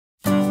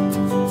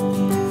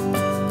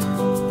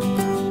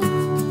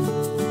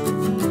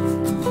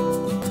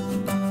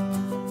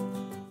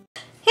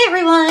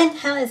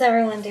is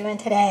everyone doing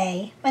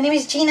today? My name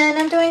is Gina and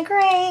I'm doing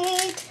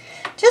great.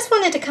 Just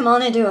wanted to come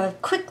on and do a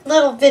quick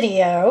little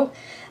video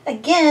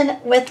again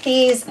with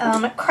these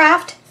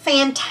Craft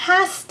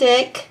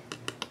Fantastic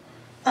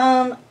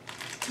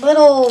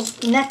little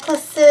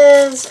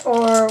necklaces,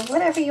 or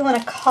whatever you want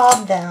to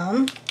call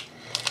them.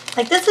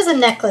 Like, this is a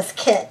necklace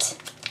kit.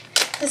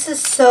 This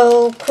is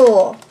so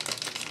cool.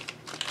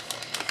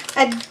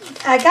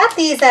 I got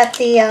these at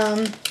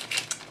the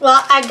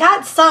well, I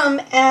got some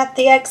at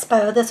the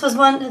expo. This was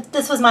my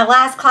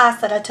last class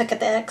that I took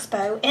at the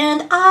expo,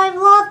 and I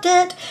loved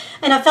it.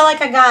 And I feel like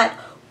I got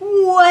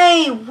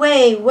way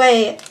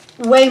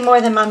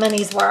more than my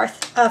money's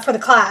worth for the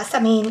class. I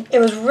mean, it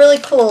was really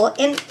cool.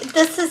 And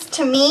this is,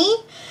 to me,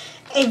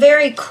 a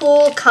very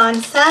cool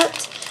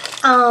concept.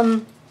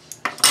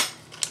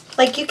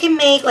 Like, you can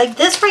make, like,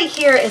 this right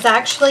here is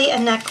actually a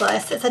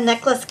necklace. It's a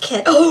necklace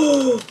kit.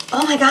 Oh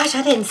my gosh,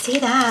 I didn't see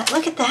that.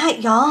 Look at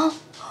that, y'all.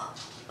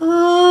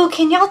 Ooh,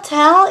 can y'all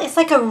tell? It's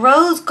like a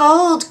rose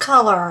gold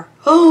color.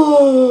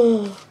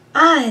 Oh,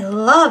 I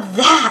love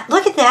that.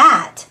 Look at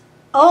that.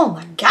 Oh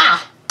my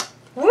God.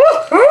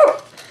 Woohoo!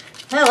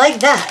 I like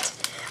that.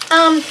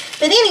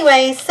 But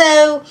anyway,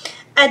 so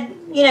I,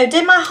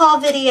 did my haul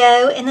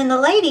video, and then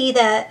the lady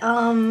that,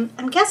 I'm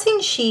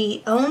guessing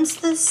she owns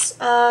this,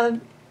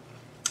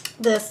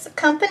 this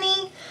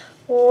company,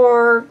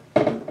 or,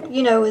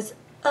 is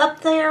up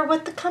there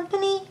with the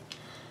company.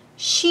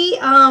 She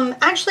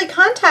actually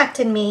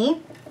contacted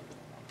me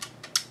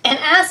and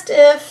asked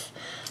if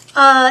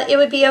it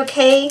would be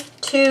okay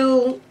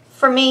for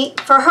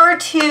her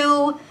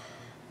to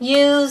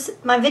use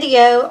my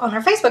video on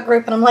her Facebook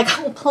group. And I'm like,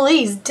 oh,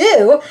 please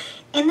do.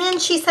 And then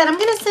she said, I'm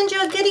going to send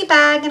you a goodie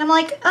bag. And I'm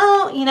like,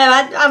 oh,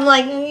 I'm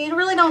like, you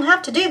really don't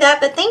have to do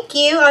that, but thank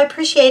you. I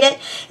appreciate it.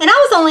 And I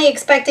was only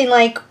expecting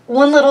like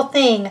one little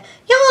thing.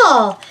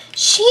 Y'all,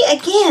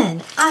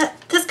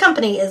 this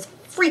company is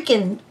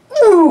freaking,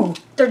 ooh,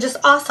 they're just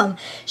awesome.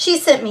 She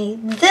sent me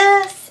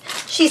this.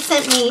 She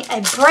sent me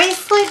a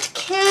bracelet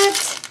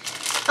kit,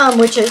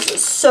 which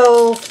is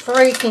so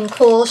freaking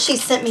cool. She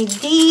sent me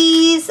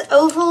these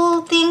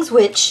oval things,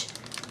 which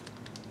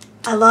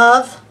I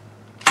love.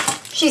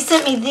 She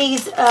sent me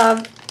these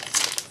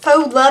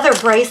faux leather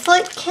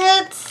bracelet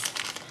kits.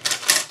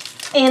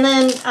 And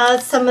then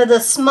some of the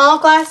small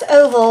glass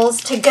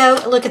ovals to go.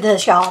 Look at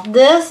this, y'all.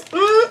 This,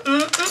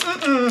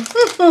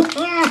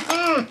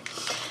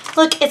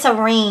 look, it's a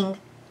ring.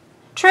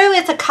 True,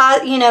 it's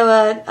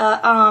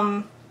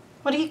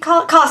what do you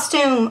call it?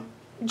 Costume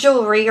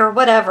jewelry or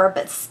whatever,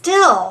 but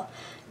still,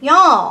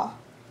 y'all,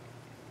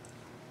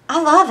 I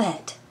love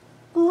it.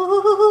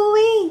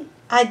 Ooh-wee.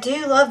 I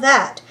do love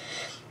that.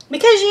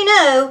 Because,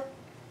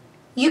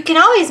 you can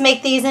always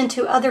make these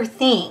into other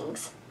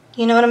things.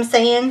 You know what I'm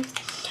saying?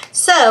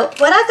 So,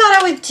 what I thought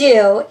I would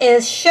do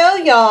is show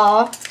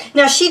y'all.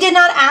 Now, she did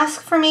not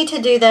ask for me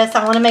to do this.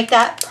 I want to make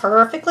that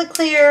perfectly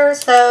clear.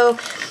 So,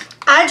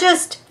 I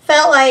just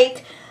felt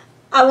like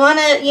I want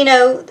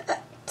to,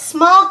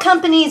 small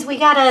companies, we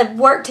got to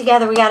work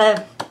together. We got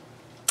to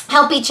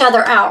help each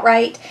other out,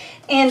 right?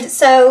 And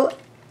so,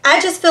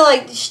 I just feel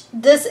like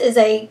this is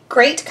a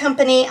great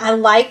company. I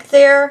like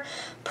their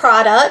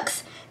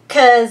products,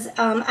 because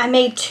I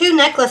made 2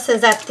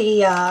 necklaces at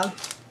the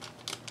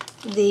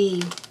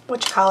the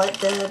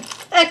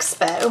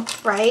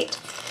expo, right?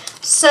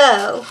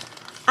 So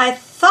I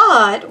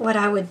thought what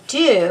I would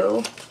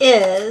do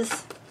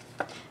is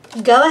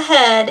go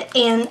ahead,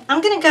 and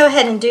I'm going to go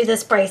ahead and do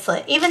this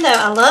bracelet. Even though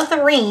I love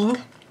the ring,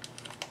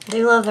 I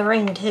do love the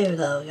ring too,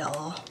 though,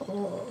 y'all.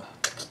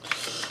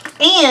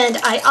 And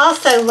I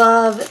also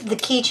love the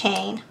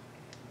keychain.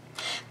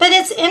 But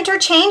it's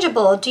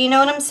interchangeable. Do you know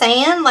what I'm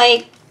saying?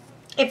 Like,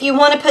 if you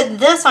want to put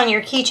this on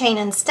your keychain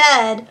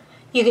instead,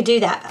 you could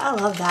do that. I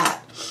love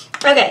that.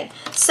 Okay,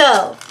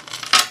 so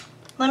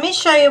let me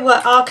show you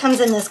what all comes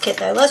in this kit,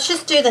 though. Let's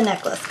just do the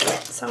necklace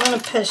kit. So I'm going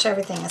to push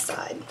everything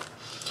aside.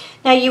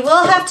 Now, you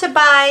will have to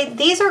buy,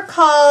 these are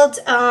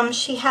called,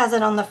 she has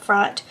it on the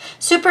front,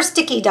 Super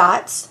Sticky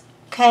Dots,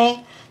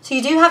 okay? So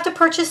you do have to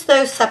purchase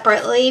those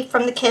separately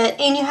from the kit,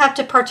 and you have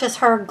to purchase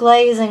her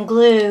glaze and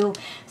glue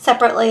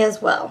separately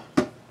as well.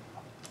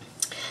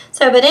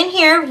 So, but in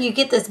here, you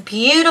get this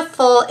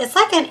beautiful, it's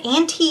like an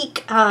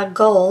antique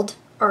gold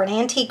or an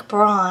antique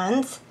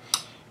bronze.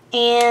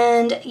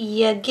 And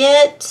you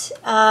get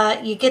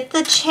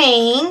the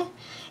chain,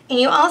 and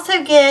you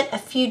also get a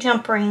few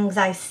jump rings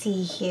I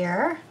see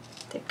here.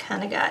 They've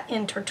kind of got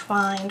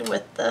intertwined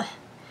with the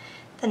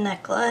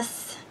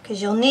necklace,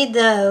 because you'll need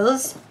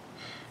those,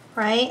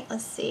 right?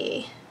 Let's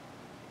see.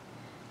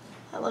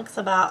 That looks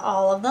about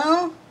all of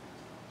them.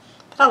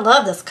 But I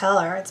love this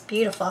color. It's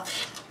beautiful.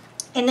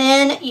 And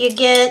then you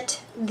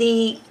get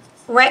the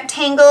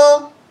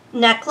rectangle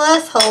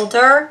necklace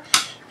holder,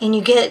 and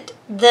you get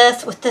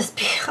this with this,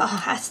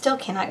 oh, I still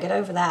cannot get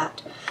over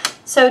that.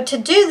 So to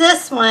do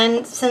this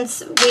one,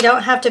 since we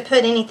don't have to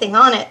put anything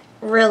on it,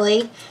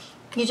 really,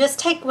 you just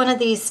take one of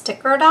these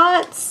sticker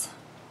dots,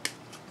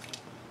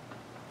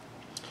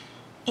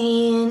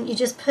 and you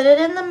just put it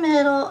in the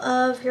middle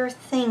of your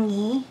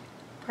thingy,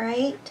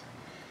 right?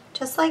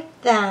 just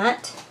like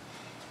that.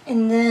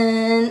 And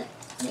then,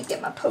 let me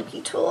get my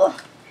pokey tool.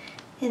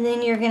 And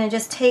then you're going to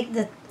just take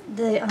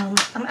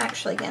I'm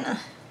actually going to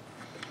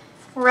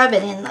rub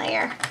it in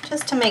there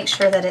just to make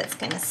sure that it's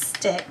going to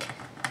stick.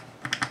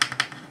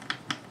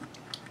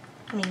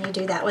 I mean, you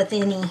do that with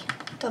any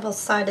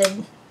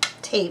double-sided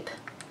tape.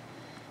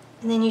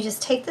 And then you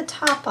just take the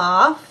top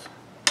off.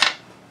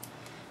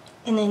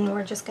 And then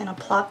we're just going to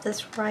plop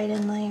this right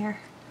in there,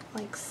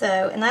 like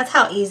so. And that's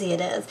how easy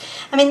it is.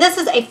 I mean, this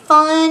is a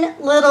fun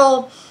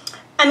little,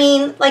 I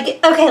mean,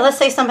 like, okay, let's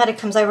say somebody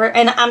comes over,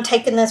 and I'm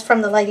taking this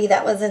from the lady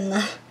that was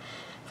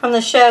from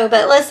the show,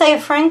 but let's say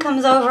a friend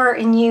comes over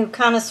and you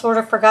kind of sort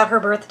of forgot her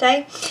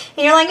birthday.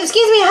 And you're like,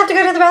 excuse me, I have to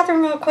go to the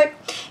bathroom real quick.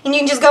 And you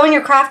can just go in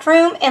your craft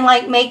room and,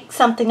 like, make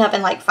something up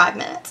in, like, 5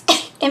 minutes.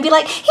 And be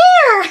like,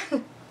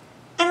 here!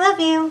 I love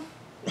you.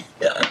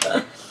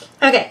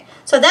 Okay.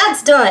 So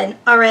that's done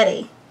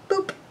already.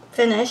 Boop.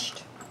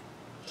 Finished.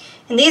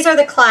 And these are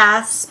the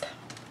clasp.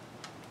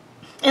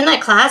 Isn't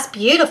that clasp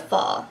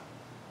beautiful?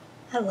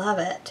 I love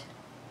it.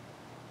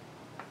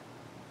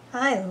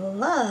 I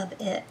love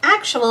it.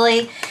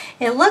 Actually,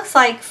 it looks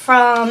like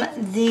from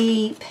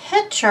the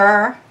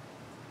picture,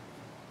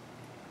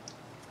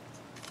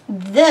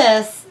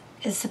 this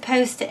is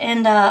supposed to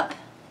end up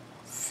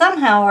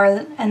somehow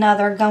or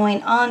another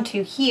going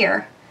onto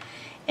here.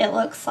 It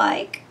looks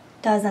like,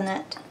 doesn't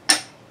it?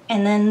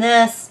 And then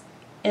this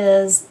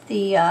is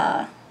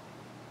the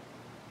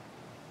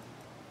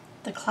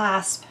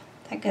clasp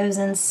that goes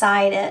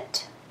inside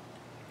it.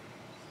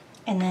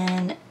 And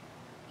then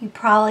you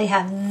probably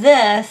have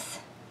this.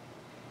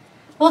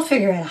 We'll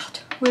figure it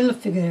out. We'll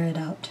figure it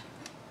out.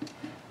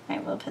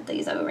 Alright, we'll put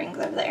these O-rings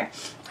over there.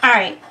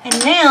 Alright,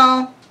 and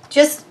now,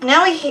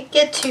 now we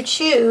get to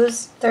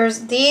choose.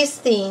 There's these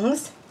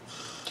things.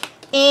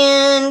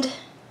 And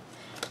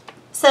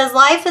says,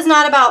 life is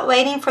not about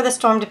waiting for the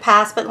storm to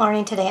pass, but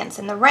learning to dance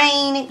in the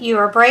rain. You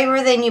are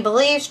braver than you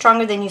believe,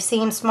 stronger than you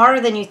seem,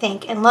 smarter than you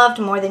think, and loved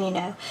more than you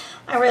know.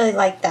 I really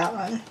like that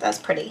one. That's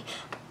pretty.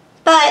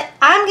 But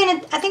I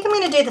think I'm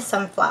gonna do the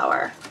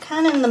sunflower.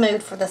 Kind of in the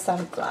mood for the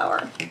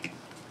sunflower.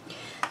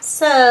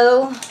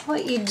 So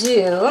what you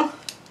do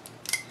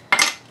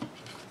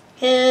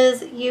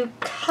is you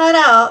cut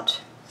out,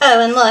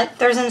 oh, and look,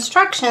 there's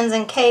instructions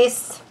in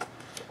case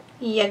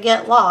you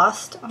get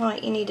lost on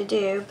what you need to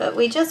do, but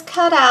we just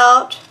cut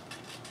out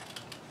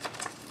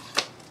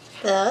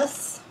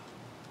this.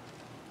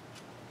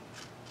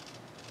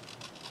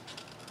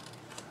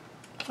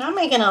 I'm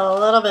making it a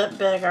little bit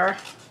bigger.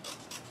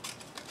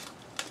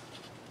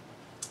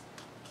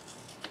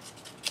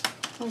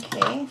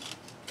 Okay.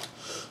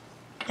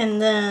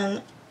 And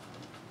then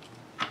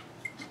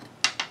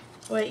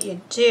what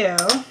you do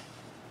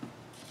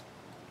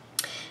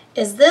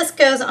is this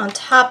goes on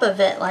top of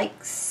it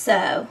like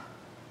so.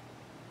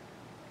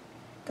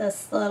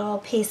 This little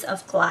piece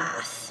of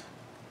glass.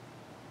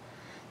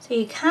 So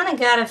you kind of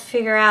got to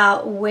figure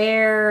out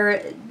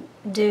where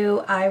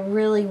do I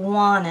really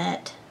want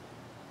it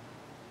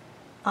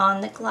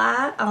on the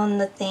glass, on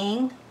the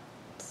thing.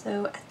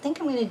 So I think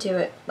I'm going to do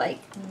it like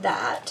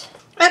that.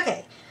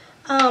 Okay.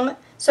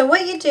 So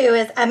what you do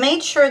is I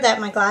made sure that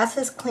my glass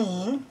is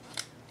clean,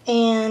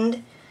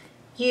 and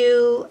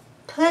you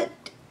put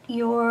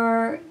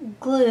your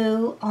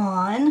glue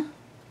on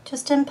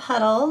just in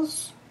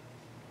puddles.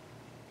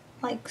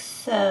 Like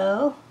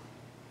so.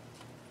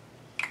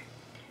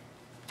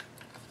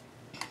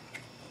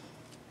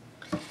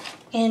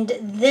 And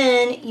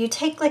then you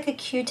take like a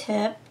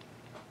Q-tip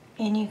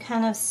and you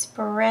kind of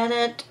spread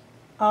it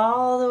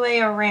all the way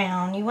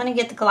around. You want to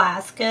get the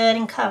glass good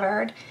and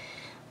covered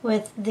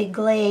with the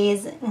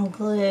glaze and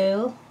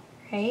glue,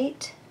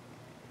 right?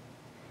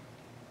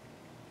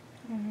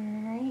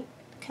 Alright,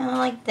 kind of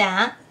like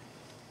that.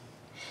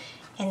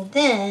 And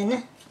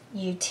then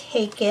you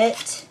take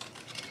it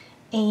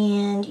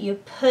and you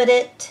put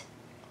it,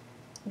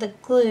 the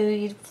glue,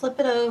 you flip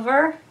it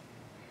over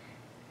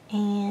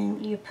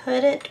and you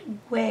put it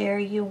where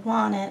you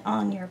want it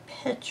on your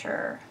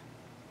picture.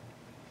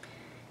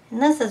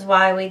 And this is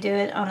why we do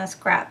it on a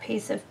scrap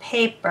piece of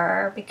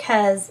paper,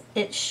 because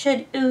it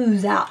should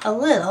ooze out a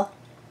little.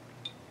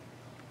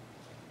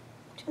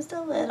 Just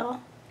a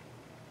little.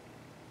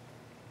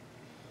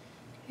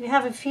 You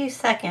have a few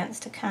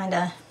seconds to kind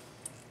of,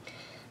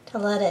 to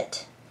let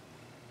it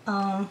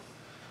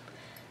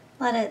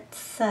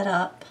set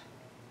up.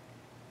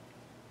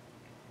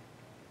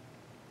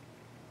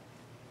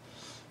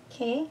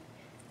 Okay,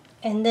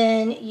 and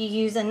then you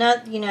use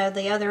another, you know,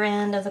 the other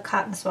end of the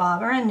cotton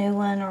swab or a new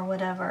one or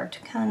whatever to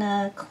kind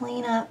of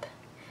clean up.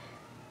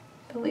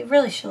 But we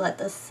really should let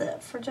this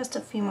sit for just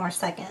a few more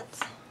seconds.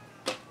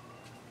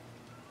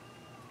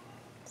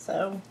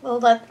 So I'm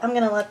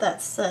going to let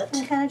that sit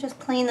and kind of just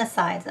clean the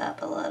sides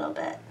up a little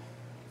bit.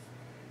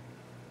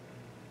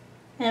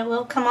 And it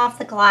will come off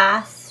the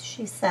glass,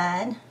 she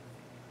said,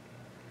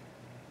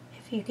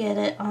 if you get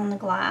it on the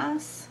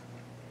glass.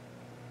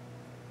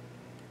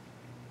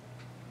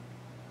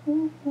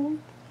 Mm-hmm.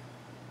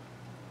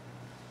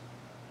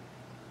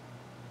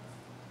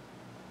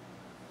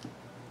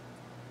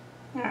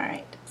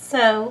 Alright,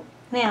 So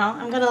now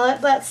I'm going to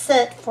let that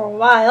sit for a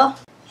while.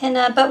 And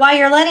but while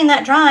you're letting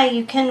that dry,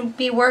 you can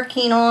be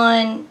working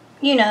on,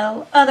 you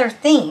know, other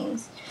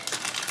things.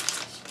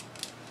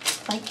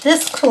 Like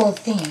this cool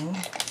thing.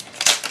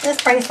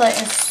 This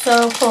bracelet is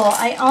so cool.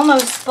 I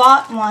almost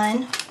bought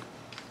one.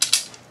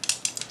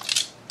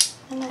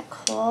 Isn't that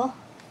cool?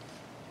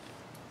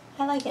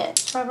 I like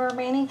it. Rubber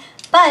banding.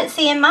 But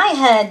see, in my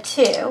head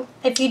too,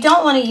 if you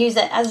don't want to use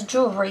it as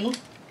jewelry,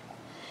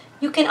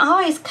 you can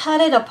always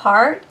cut it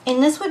apart.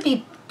 And this would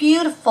be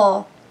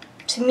beautiful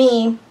to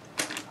me.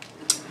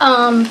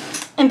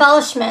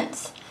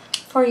 Embellishments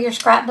for your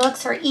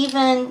scrapbooks or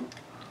even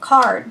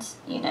cards,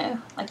 you know,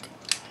 like,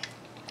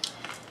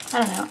 I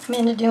don't know, I'm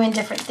into doing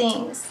different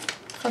things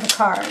for the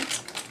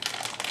cards.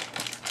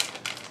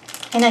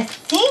 And I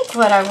think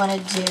what I want to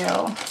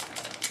do,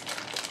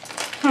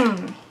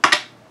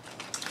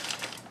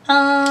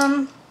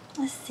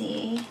 let's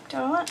see,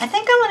 I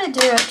think I want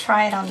to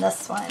try it on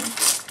this one.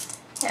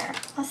 Here,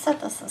 let's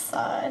set this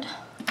aside.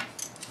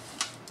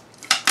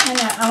 I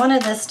know, I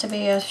wanted this to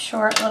be a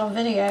short little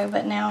video,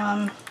 but now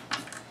I'm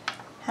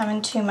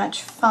having too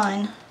much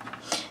fun.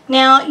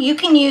 Now, you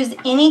can use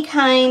any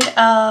kind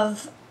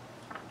of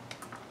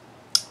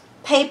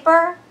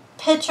paper,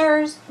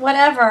 pictures,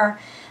 whatever,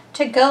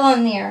 to go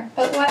on there.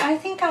 But what I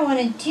think I want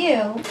to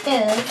do is,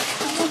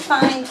 let me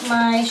find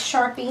my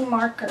Sharpie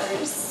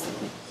markers.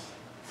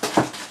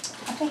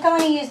 I think I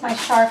want to use my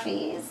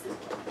Sharpies,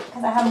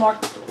 because I have more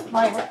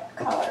vibrant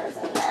colors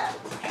in that.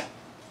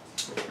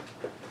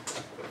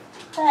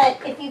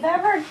 But if you've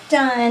ever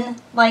done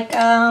like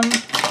tile,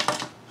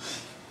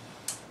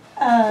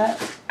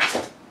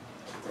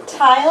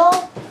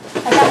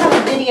 like I have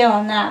a video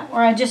on that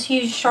where I just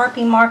used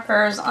Sharpie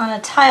markers on a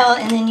tile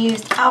and then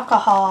used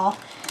alcohol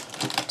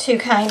to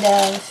kind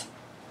of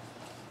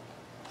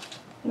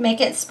make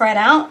it spread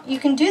out. You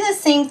can do the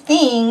same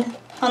thing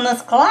on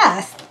this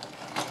glass.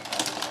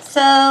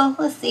 So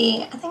let's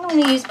see, I think I'm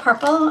going to use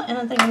purple and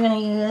I think I'm going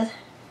to use,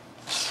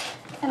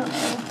 I don't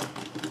know.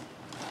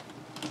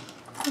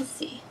 Let's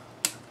see.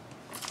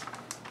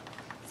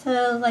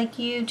 So like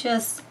you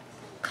just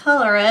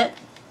color it.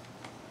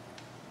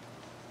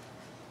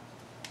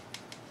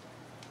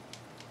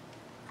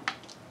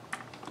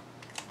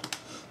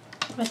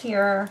 With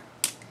your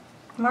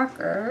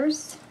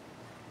markers.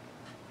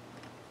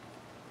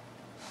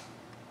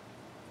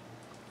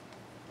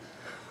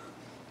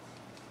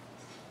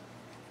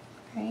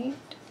 Right.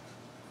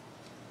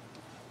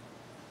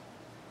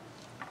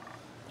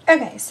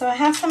 Okay, so I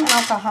have some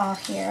alcohol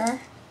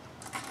here.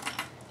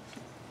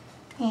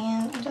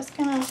 And I'm just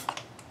gonna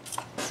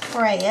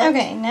spray it.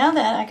 Okay, now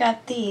that I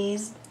got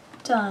these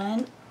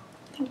done,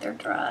 I think they're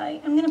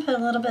dry, I'm gonna put a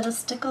little bit of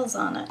stickles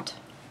on it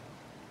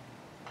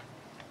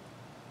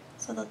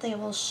so that they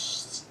will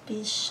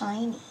be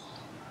shiny.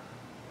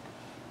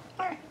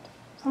 Alright,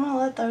 so I'm gonna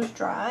let those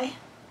dry.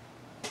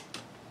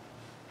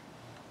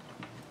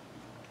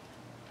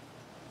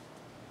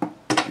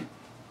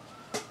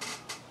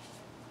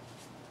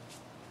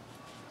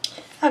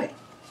 Okay.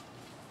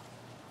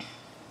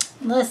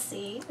 Let's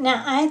see.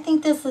 Now I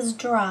think this is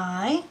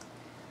dry.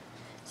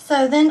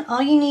 So then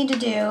all you need to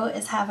do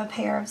is have a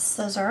pair of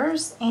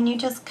scissors and you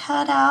just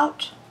cut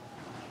out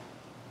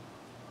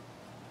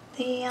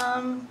the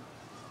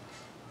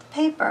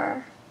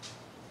paper.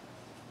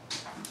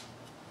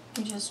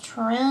 You just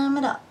trim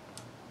it up.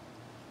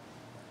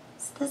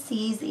 It's this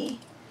easy.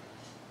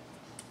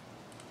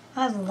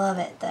 I love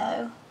it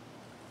though.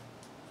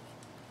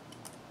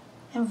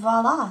 And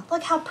voila,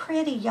 look how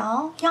pretty,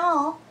 y'all.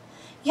 Y'all.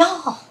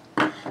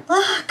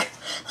 Look.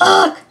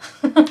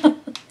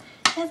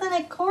 Isn't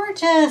it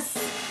gorgeous?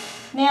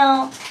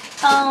 Now,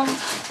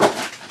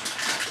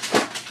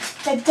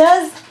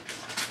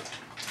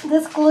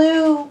 this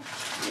glue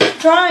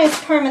dries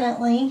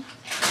permanently,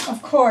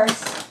 of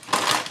course.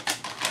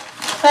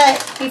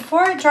 But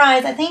before it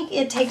dries, I think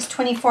it takes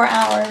 24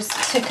 hours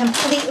to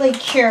completely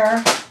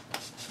cure.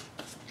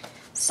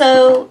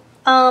 So,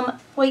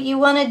 what you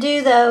want to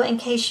do though, in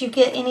case you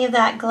get any of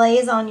that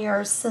glaze on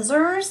your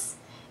scissors,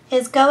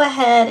 is go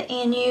ahead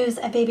and use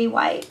a baby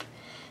wipe.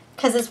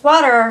 Because it's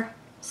water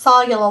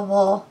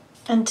soluble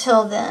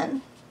until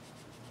then.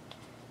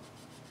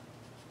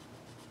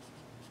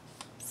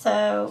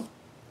 So,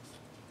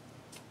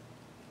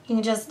 you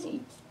can just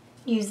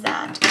use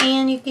that.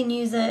 And you can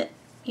use it,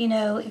 you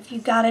know, if you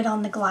got it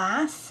on the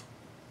glass.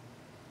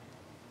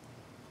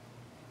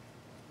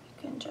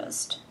 You can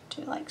just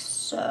do like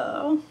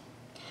so.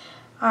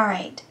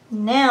 Alright,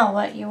 now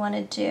what you want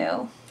to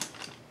do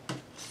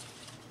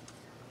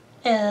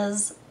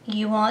is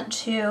you want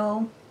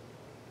to,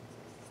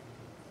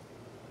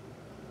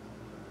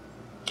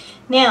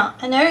 now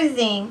another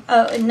thing,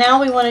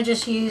 now we want to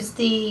just use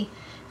the,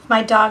 if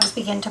my dogs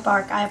begin to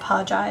bark, I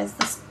apologize,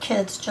 the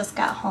kids just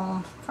got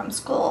home from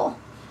school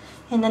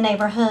in the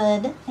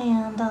neighborhood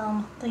and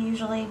they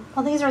usually,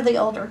 well these are the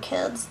older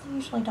kids, they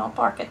usually don't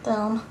bark at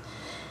them,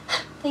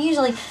 they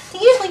usually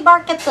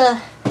bark at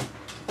the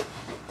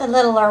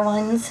littler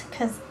ones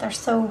because they're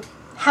so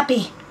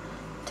happy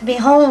to be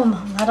home.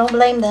 I don't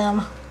blame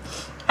them.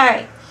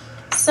 Alright,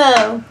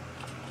 So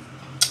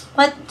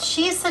what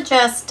she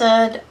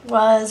suggested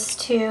was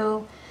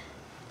to,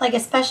 like,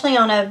 especially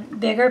on a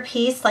bigger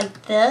piece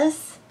like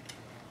this,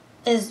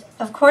 is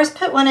of course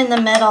put one in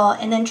the middle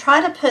and then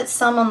try to put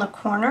some on the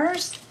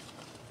corners,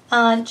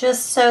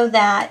 just so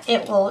that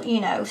it will,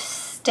 you know,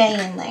 stay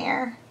in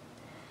there.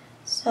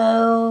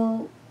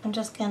 So I'm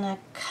just gonna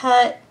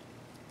cut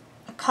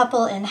a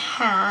couple in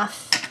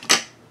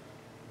half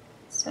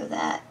so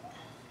that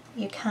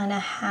you kind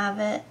of have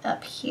it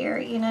up here,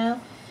 you know.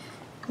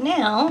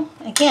 Now,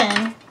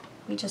 again,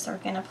 we just are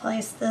gonna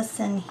place this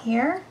in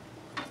here,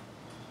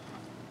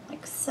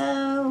 like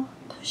so.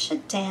 Push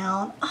it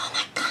down. Oh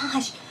my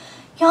gosh,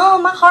 y'all,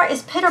 my heart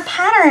is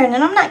pitter-pattering,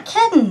 and I'm not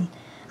kidding.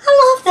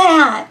 I love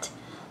that.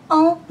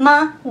 Oh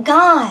my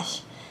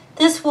gosh,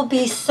 this will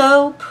be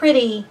so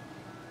pretty.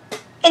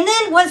 And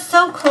then what's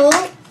so cool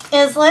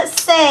is,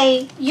 let's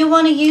say you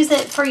want to use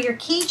it for your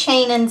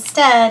keychain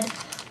instead.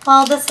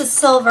 Well, this is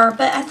silver,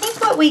 but I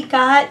think what we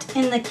got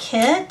in the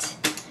kit,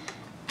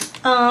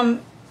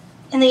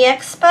 in the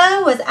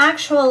expo, was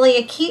actually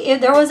a key.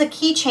 There was a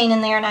keychain in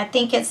there, and I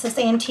think it's this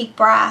antique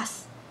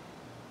brass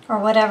or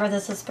whatever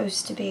this is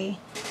supposed to be.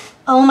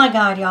 Oh my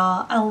God,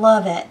 y'all, I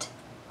love it.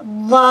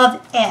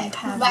 Love it.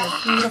 Have a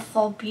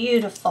beautiful,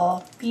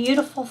 beautiful,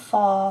 beautiful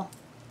fall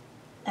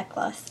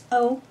necklace.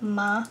 Oh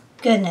my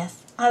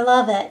goodness, I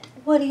love it.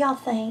 What do y'all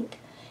think?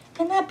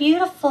 Isn't that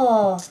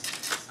beautiful?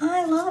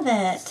 I love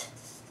it.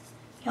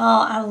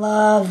 Y'all, I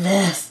love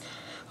this.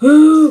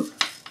 Ooh,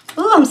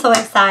 ooh, I'm so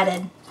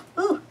excited.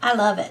 Ooh, I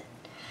love it.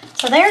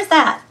 So there's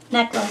that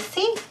necklace,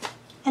 see?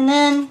 And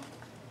then,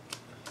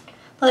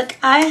 look,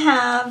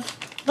 I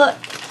bought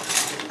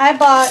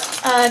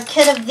a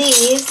kit of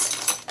these,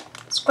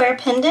 square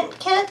pendant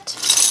kit,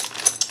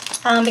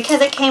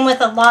 because it came with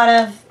a lot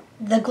of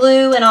the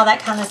glue and all that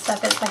kind of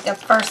stuff. It's like a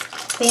first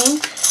thing.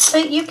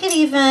 But you could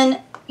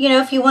even, you know,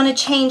 if you want to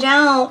change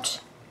out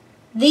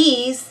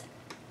these,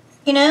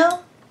 you know,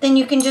 then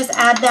you can just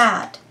add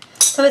that.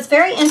 So it's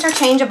very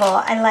interchangeable.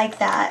 I like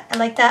that. I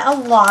like that a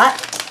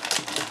lot.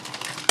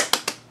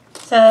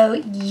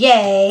 So,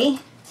 yay.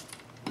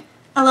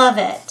 I love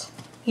it.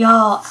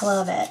 Y'all, I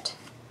love it.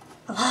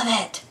 I love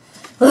it.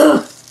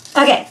 Woo.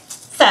 Okay,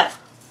 so,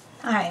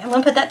 all right, I'm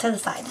going to put that to the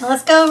side. Now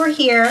let's go over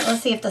here.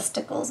 Let's see if the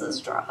Stickles is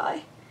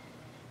dry.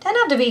 Doesn't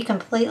have to be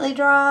completely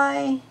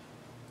dry.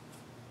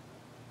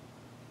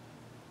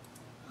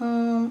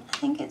 I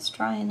think it's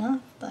dry enough,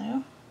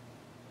 though.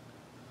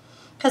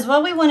 Because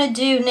what we want to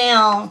do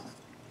now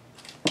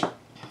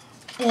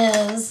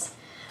is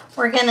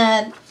we're going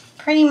to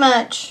pretty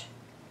much...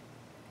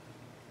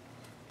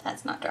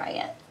 That's not dry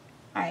yet.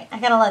 All right, I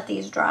got to let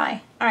these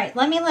dry. All right,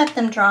 let me let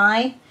them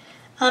dry.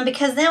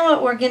 Because then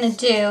what we're going to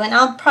do, and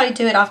I'll probably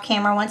do it off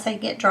camera once they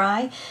get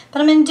dry, but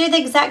I'm going to do the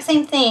exact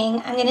same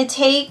thing. I'm going to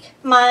take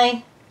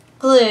my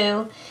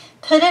glue,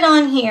 put it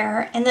on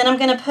here, and then I'm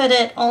going to put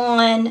it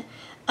on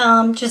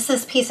just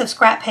this piece of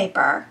scrap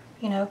paper,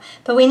 you know.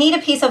 But we need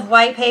a piece of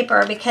white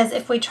paper, because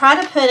if we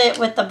try to put it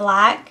with the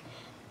black,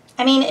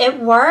 I mean, it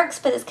works,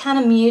 but it's kind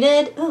of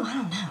muted. Ooh, I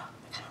don't know. I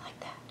kind of like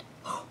that.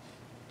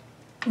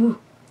 Ooh,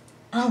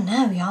 I don't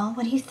know, y'all.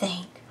 What do you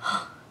think?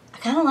 I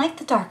kind of like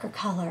the darker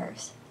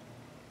colors.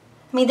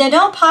 I mean, they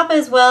don't pop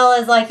as well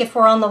as like if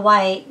we're on the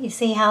white. You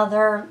see how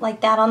they're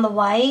like that on the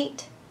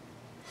white?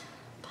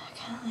 But I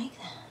kind of like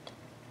that.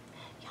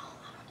 Y'all,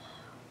 I don't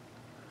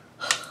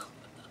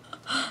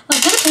know. I was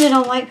going to put it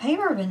on white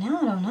paper, but now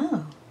I don't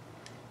know.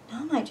 Now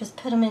I might just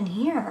put them in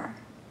here.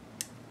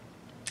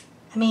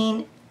 I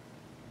mean,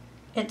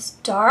 it's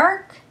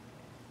dark,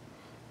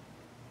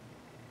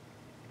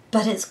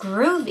 but it's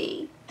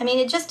groovy. I mean,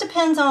 it just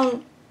depends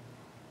on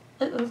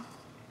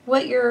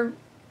what your...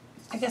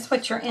 I guess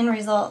what your end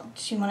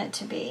result you want it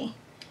to be.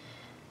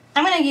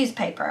 I'm going to use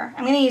paper.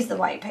 I'm going to use the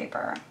white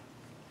paper.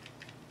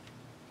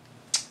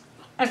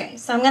 Okay,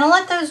 so I'm going to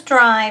let those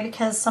dry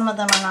because some of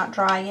them are not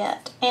dry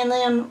yet. And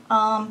then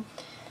I'll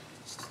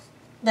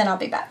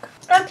be back.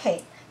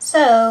 Okay,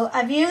 so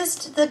I've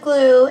used the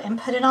glue and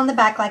put it on the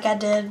back like I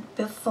did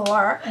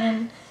before.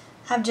 And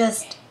I've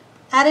just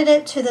added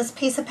it to this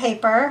piece of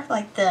paper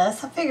like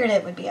this. I figured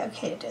it would be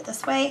okay to do it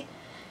this way,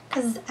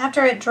 because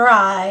after it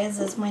dries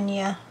is when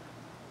you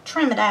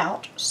trim it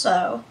out.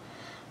 So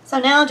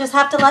now I'll just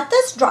have to let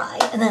this dry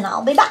and then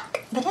I'll be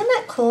back. But isn't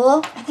that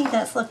cool? I think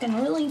that's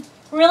looking really,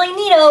 really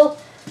neato.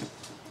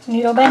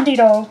 Neato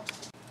bandito.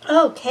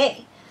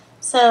 Okay,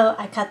 so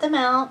I cut them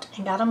out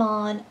and got them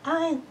on.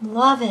 I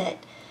love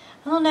it.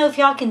 I don't know if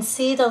y'all can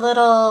see the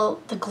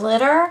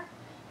glitter.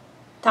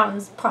 That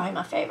one's probably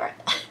my favorite.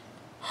 But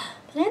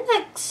isn't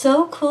that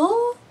so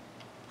cool?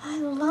 I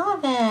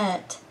love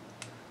it.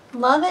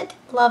 Love it,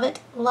 love it,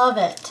 love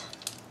it.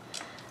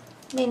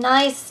 Be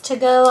nice to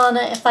go on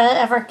a, if I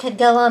ever could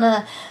go on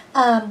a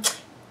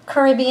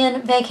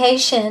Caribbean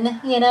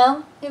vacation, you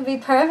know, it'd be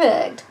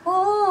perfect.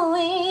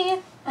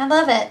 Holy, I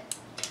love it.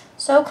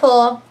 So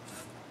cool.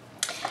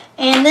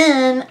 And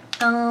then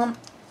I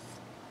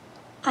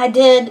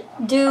did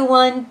do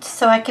one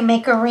so I can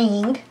make a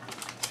ring.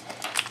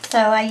 So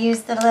I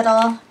used the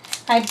little,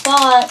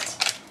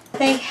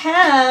 they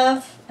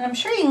have I'm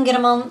sure you can get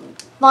them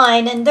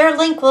online, and their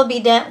link will be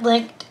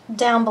linked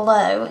down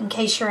below in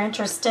case you're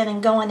interested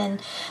in going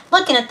and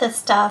looking at this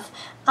stuff.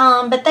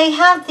 But they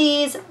have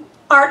these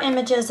art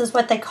images, is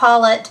what they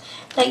call it,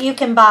 that you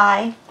can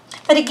buy.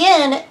 But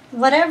again,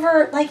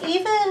 whatever, like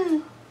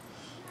even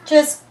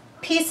just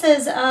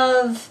pieces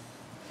of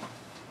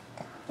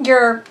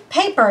your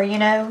paper, you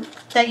know,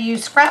 that you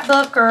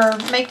scrapbook or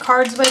make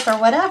cards with or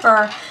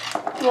whatever,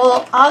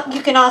 well,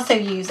 you can also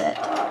use it,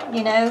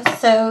 you know,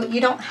 so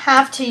you don't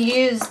have to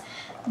use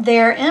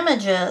their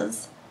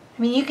images.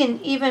 I mean, you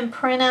can even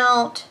print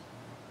out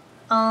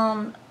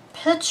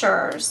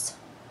pictures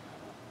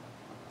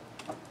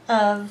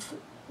of,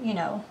 you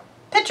know,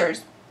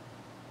 pictures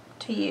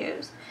to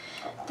use.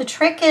 The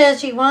trick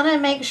is you want to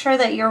make sure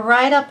that you're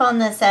right up on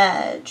this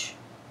edge.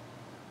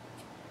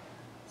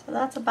 So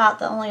that's about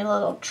the only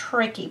little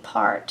tricky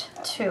part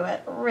to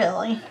it,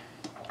 really.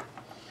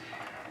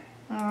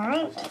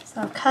 Alright,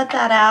 so I've cut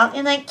that out.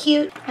 Isn't that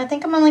cute? I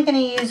think I'm only going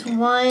to use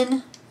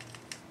one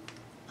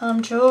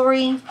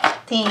jewelry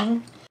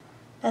thing.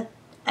 But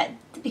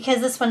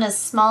because this one is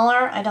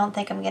smaller, I don't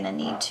think I'm going to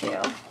need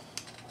to.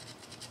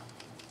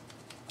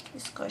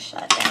 Squish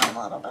that down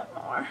a little bit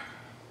more.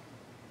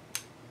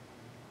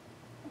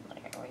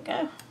 There we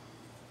go.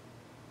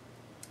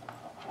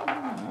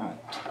 Alright.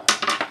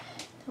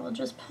 We'll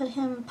just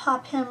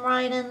pop him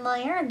right in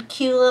there.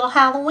 Cute little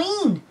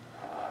Halloween.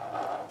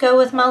 Go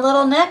with my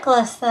little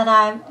necklace that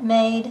I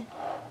made.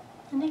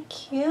 Isn't it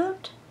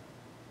cute?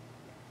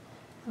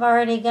 I've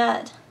already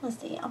got, let's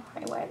see, I'll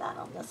probably wear that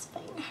on this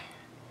finger.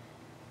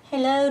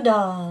 Hello,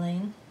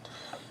 darling.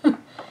 Isn't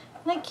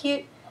it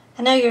cute?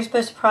 I know you're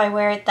supposed to probably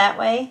wear it that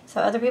way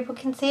so other people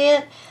can see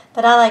it,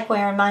 but I like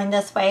wearing mine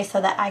this way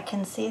so that I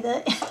can see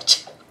the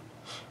image.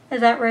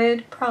 Is that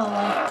rude? Probably.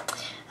 I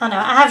don't know.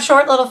 I have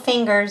short little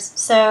fingers,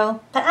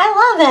 so, but I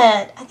love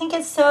it. I think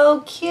it's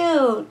so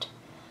cute.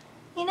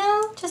 You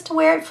know, just to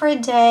wear it for a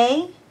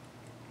day,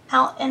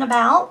 out and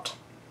about.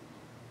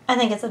 I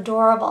think it's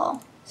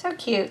adorable. So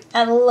cute.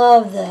 I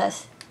love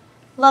this.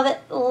 Love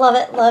it, love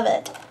it, love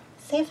it.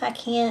 See if I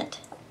can't.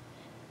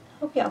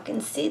 Hope y'all can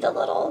see the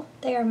little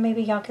there.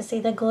 Maybe y'all can see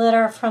the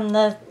glitter from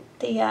the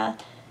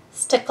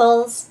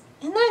stickles.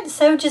 Isn't that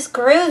so just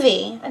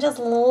groovy? I just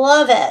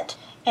love it.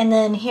 And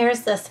then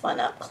here's this one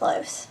up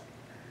close.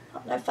 I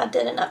don't know if I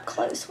did an up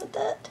close with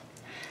it.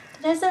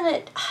 But isn't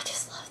it? I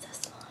just love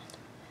this one.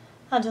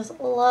 I just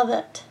love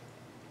it.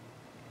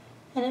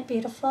 Isn't it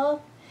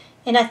beautiful?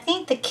 And I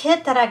think the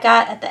kit that I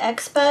got at the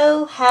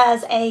expo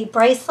has a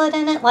bracelet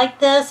in it like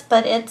this,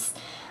 but it's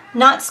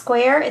not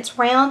square, it's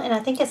round, and I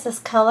think it's this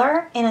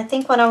color. And I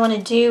think what I want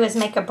to do is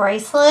make a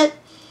bracelet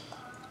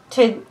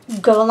to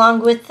go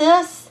along with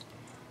this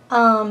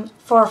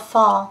for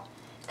fall.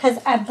 Because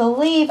I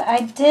believe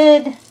I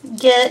did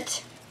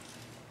get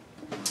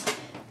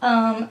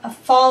a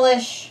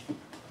fallish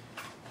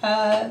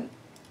art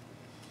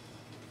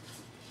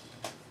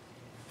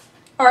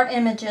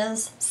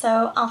images.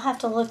 So I'll have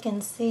to look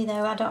and see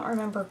though. I don't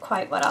remember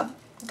quite what I've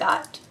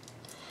got.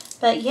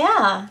 But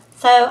yeah.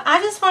 So I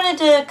just wanted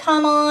to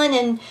come on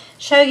and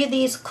show you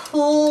these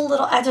cool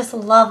little, I just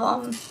love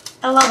them.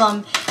 I love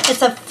them.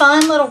 It's a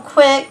fun little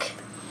quick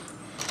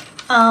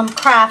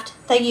craft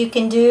that you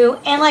can do.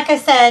 And like I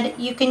said,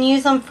 you can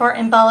use them for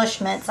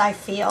embellishments, I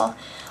feel,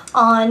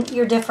 on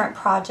your different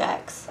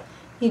projects.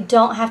 You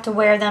don't have to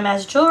wear them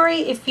as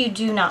jewelry if you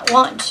do not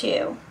want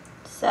to.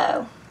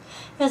 So,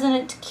 isn't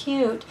it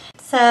cute?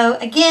 So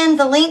again,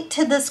 the link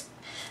to this,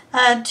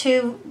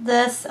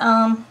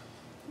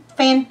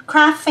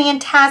 Craft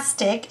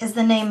Fantastic is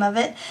the name of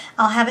it.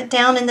 I'll have it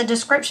down in the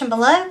description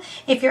below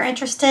if you're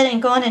interested in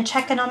going and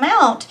checking them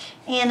out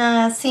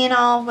and seeing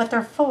all what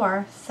they're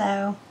for.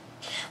 So,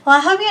 well,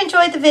 I hope you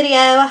enjoyed the video.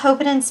 I hope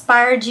it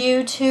inspired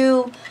you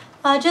to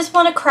just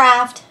want to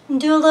craft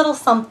and do a little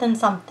something,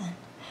 something.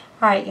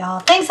 Alright, y'all.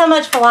 Thanks so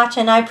much for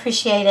watching. I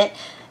appreciate it.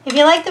 If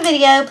you like the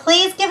video,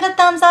 please give it a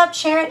thumbs up,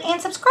 share it,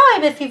 and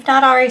subscribe if you've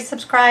not already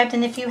subscribed.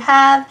 And if you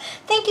have,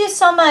 thank you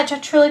so much. I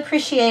truly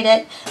appreciate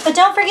it. But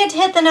don't forget to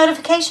hit the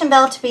notification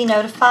bell to be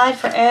notified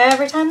for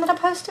every time that I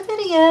post a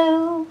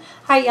video.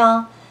 Alright,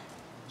 y'all.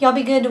 Y'all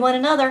be good to one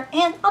another,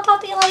 and I'll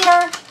talk to you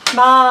later.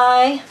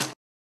 Bye.